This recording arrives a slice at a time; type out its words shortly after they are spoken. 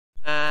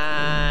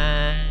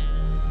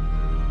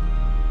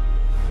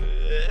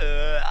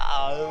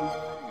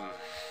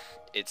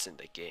It's in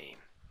the game.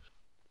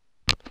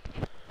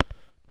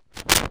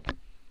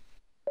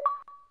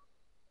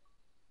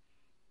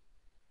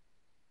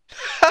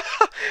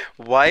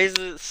 Why is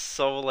it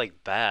so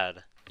like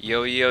bad?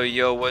 Yo, yo,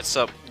 yo, what's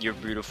up, your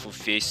beautiful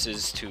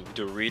faces, to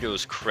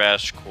Doritos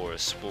Crash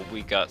Course. Well,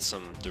 we got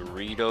some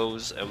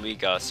Doritos and we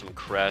got some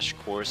crash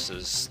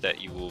courses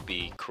that you will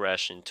be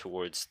crashing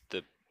towards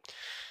the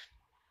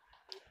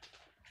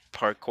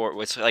parkour,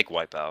 which like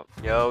Wipeout.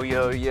 Yo,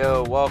 yo,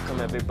 yo,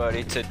 welcome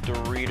everybody to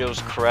Doritos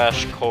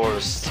Crash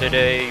Course.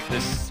 Today,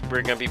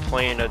 we're gonna be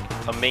playing an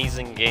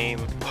amazing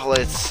game.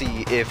 Let's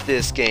see if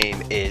this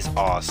game is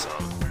awesome.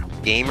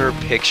 Gamer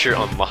picture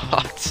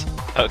unlocked.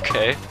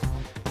 Okay.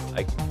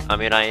 I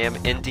mean, I am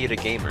indeed a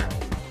gamer.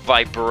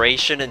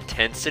 Vibration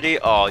intensity?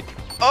 Oh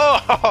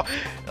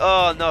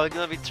no,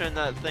 let me turn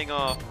that thing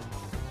off.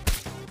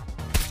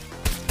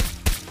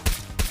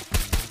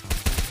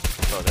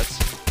 Oh, that's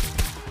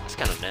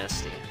kind of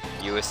nasty.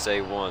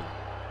 USA 1,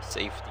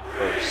 safety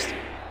first.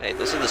 Hey,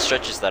 those are the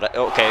stretches that I,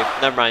 okay,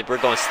 never mind, we're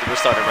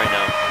starting right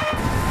now.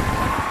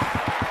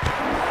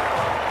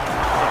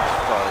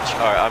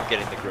 Alright, I'm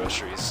getting the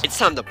groceries. It's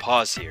time to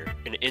pause here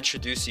and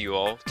introduce you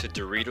all to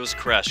Doritos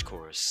Crash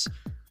Course.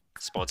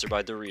 Sponsored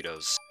by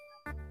Doritos.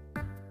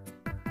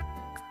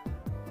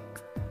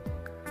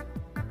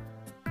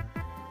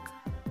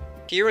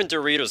 Here in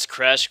Doritos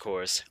Crash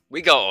Course,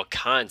 we got all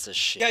kinds of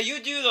shit. Yeah,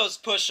 you do those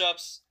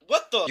push-ups.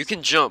 What the? You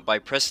can jump by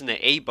pressing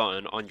the A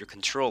button on your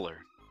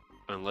controller.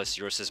 Unless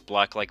yours is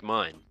black like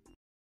mine.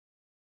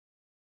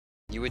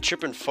 You would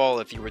trip and fall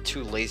if you were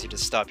too lazy to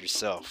stop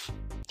yourself.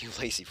 You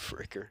lazy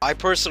fricker. I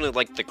personally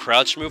like the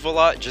crouch move a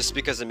lot just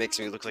because it makes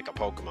me look like a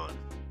Pokemon.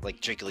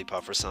 Like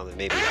Jigglypuff or something,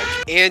 maybe.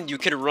 And you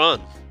can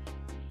run.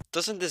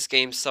 Doesn't this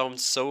game sound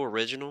so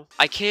original?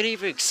 I can't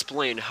even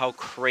explain how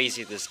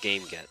crazy this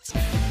game gets.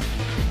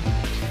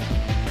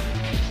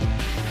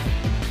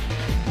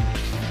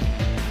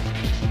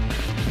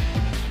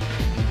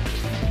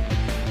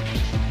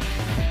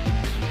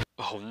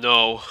 Oh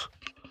no.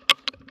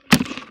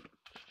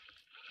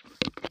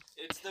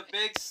 It's the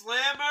big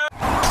slammer.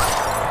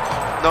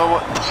 No.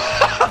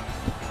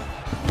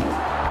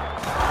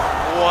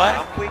 What?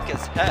 I'm weak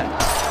as heck.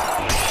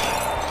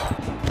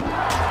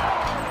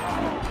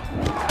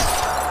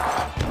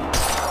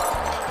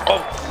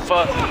 Oh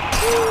fuck.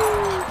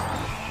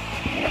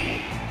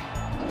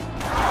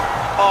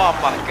 Oh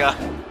my god.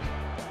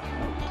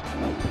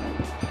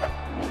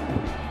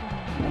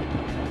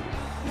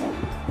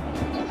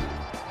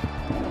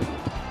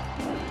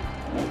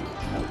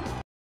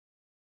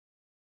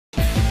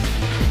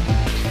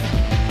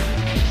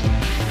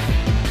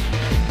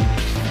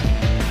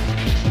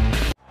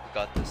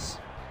 Got this.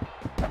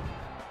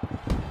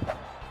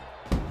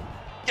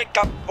 Get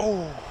up.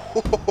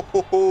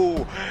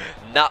 Oh,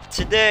 not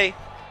today.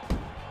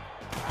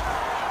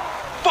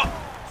 Fuck.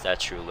 Is that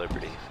true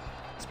liberty?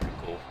 It's pretty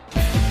cool.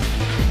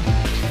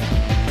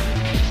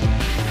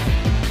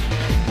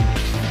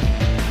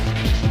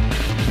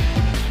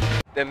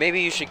 Then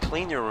maybe you should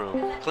clean your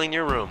room. Clean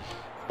your room.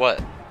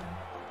 What?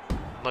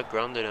 I'm not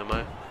grounded, am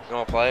I? You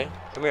wanna play?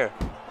 Come here.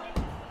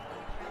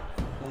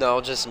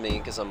 No, just me,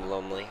 because I'm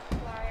lonely.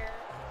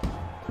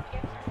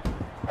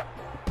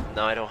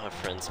 No, I don't have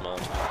friends, Mom.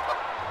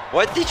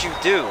 What did you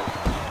do?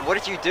 What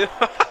did you do?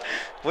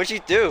 What did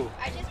you do?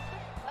 I just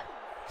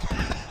pushed a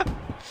button.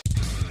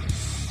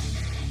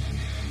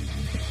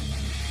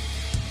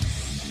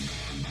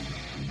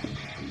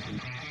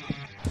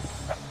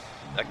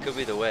 That could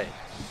be the way.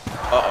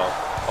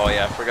 Uh-oh. Oh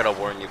yeah, I forgot to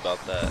warn you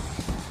about that.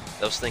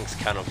 Those things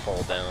kind of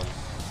fall down.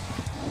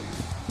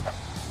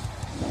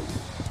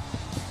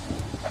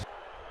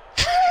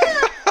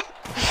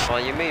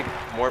 Well, you made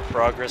more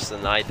progress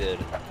than I did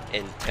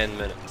in 10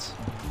 minutes.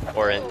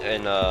 Or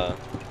in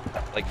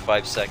like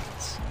 5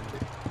 seconds.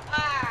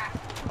 Ah.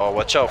 Oh,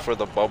 watch out for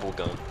the bubble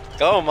gum.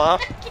 Go,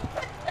 Mom!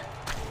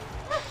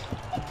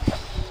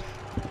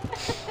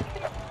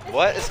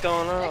 What is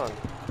going on?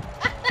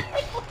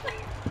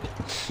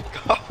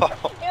 Go!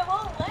 It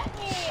won't let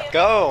me.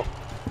 Go!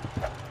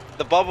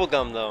 The bubble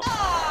gum though.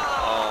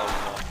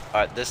 Oh.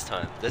 Alright, this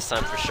time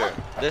for sure.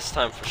 This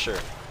time for sure.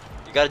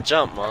 You gotta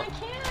jump, Mom. I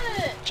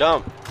can't.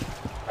 Jump!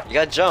 You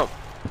gotta jump!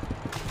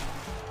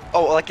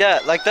 Oh, like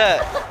that, like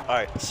that!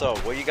 Alright, so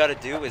what you gotta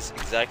do is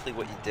exactly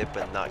what you did,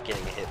 but not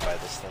getting hit by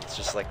this thing. It's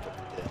just like what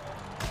you did.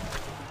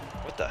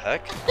 What the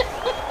heck?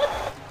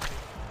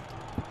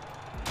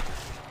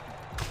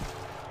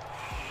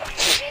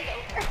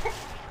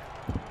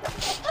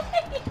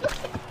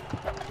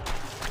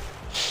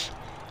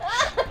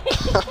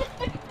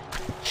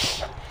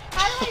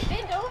 How do I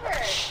bend over?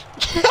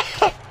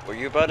 Were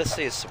you about to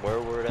say a swear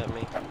word at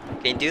me?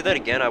 Can you do that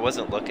again? I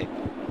wasn't looking.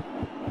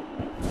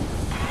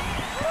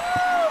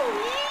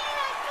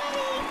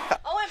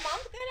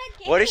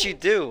 What did you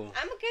do?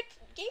 I'm a good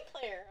game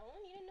player. I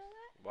want you to know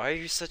that. Why are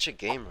you such a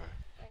gamer?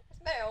 That's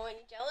better. I want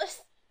you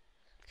jealous.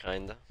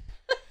 Kinda.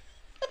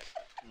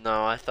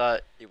 No, I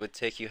thought it would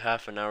take you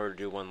half an hour to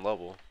do one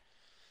level.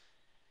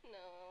 No.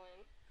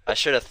 I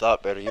should have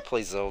thought better. You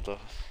play Zelda.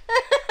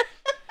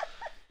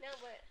 No,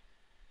 but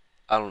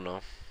I don't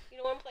know. you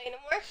don't want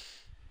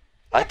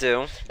I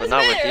do, but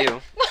not with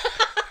you.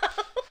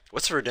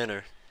 What's for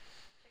dinner?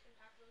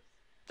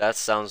 That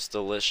sounds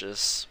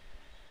delicious.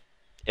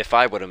 If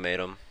I would have made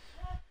them.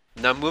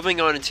 Now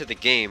moving on into the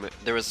game,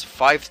 there is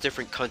 5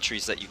 different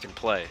countries that you can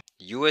play.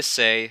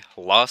 USA,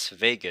 Las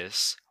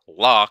Vegas,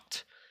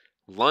 Locked,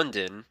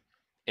 London,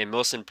 and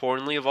most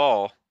importantly of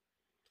all,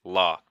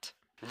 Locked.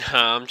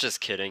 Nah, I'm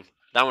just kidding.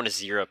 That one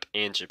is Europe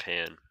and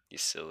Japan. You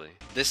silly.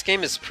 This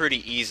game is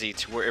pretty easy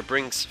to where it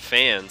brings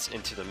fans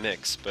into the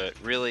mix, but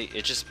really,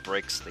 it just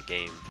breaks the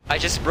game. I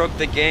just broke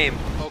the game.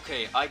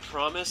 Okay, I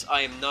promise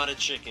I am not a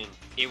chicken.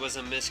 It was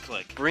a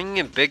misclick. Bringing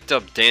in big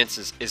dub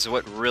dances is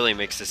what really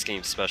makes this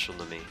game special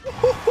to me.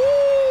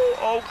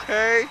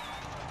 Okay.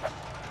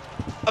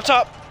 Up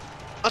top.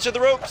 Onto the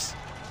ropes.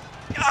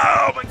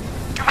 Oh my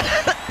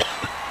god.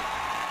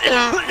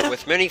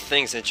 With many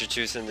things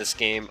introduced in this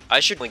game, I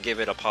should give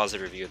it a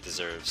positive review it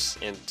deserves,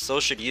 and so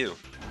should you.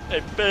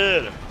 Hey,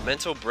 Ben!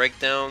 Mental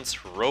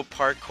breakdowns, rope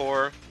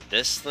parkour,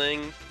 this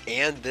thing,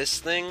 and this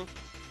thing,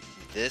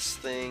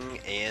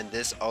 and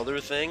this other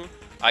thing.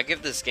 I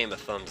give this game a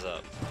thumbs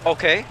up.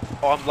 Okay.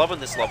 Oh, I'm loving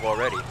this level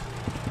already.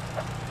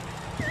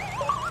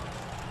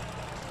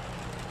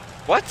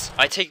 What?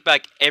 I take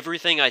back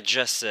everything I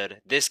just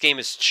said. This game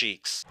is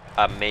cheeks.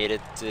 I made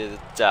it to the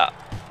top.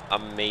 I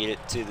made it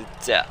to the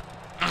top.